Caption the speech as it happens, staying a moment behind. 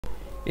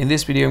In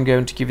this video, I'm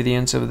going to give you the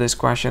answer of this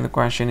question. The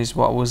question is,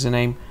 what was the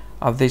name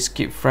of this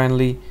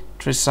kid-friendly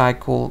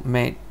tricycle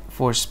made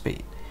for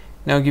speed?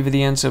 Now I'll give you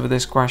the answer of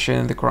this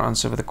question. The correct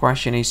answer of the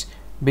question is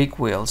big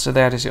wheel. So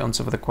that is the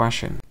answer of the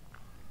question.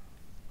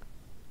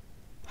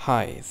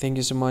 Hi, thank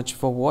you so much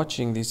for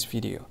watching this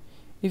video.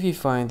 If you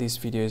find this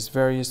video is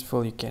very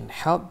useful, you can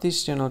help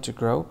this channel to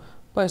grow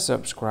by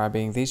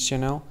subscribing this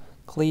channel.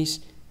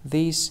 Please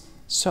this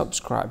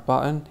subscribe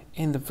button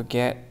and don't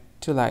forget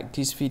to like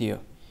this video.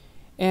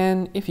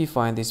 And if you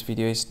find this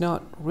video is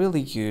not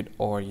really good,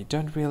 or you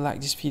don't really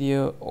like this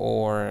video,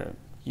 or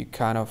you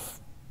kind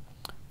of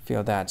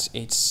feel that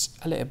it's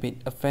a little bit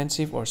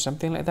offensive or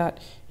something like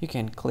that, you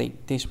can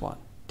click this one,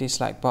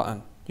 dislike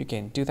button. You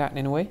can do that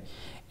anyway.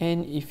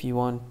 And if you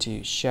want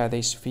to share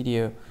this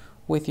video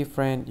with your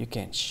friend, you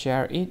can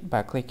share it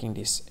by clicking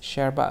this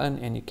share button,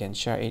 and you can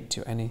share it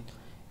to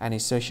any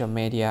social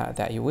media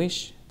that you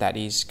wish that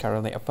is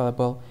currently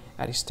available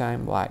at this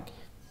time, like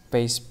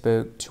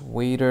Facebook,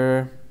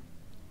 Twitter,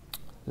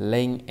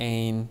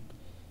 LinkedIn,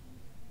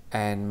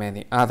 and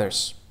many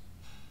others,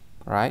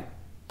 right?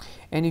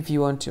 And if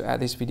you want to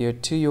add this video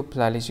to your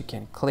playlist, you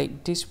can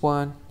click this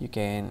one. You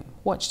can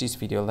watch this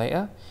video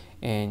later,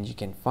 and you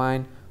can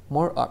find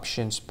more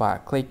options by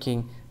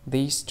clicking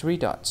these three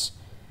dots.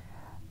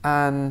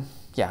 And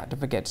yeah, don't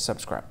forget to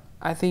subscribe.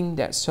 I think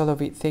that's all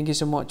of it. Thank you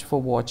so much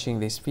for watching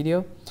this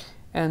video,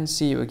 and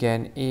see you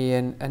again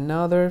in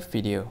another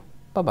video.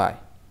 Bye bye.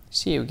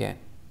 See you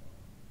again.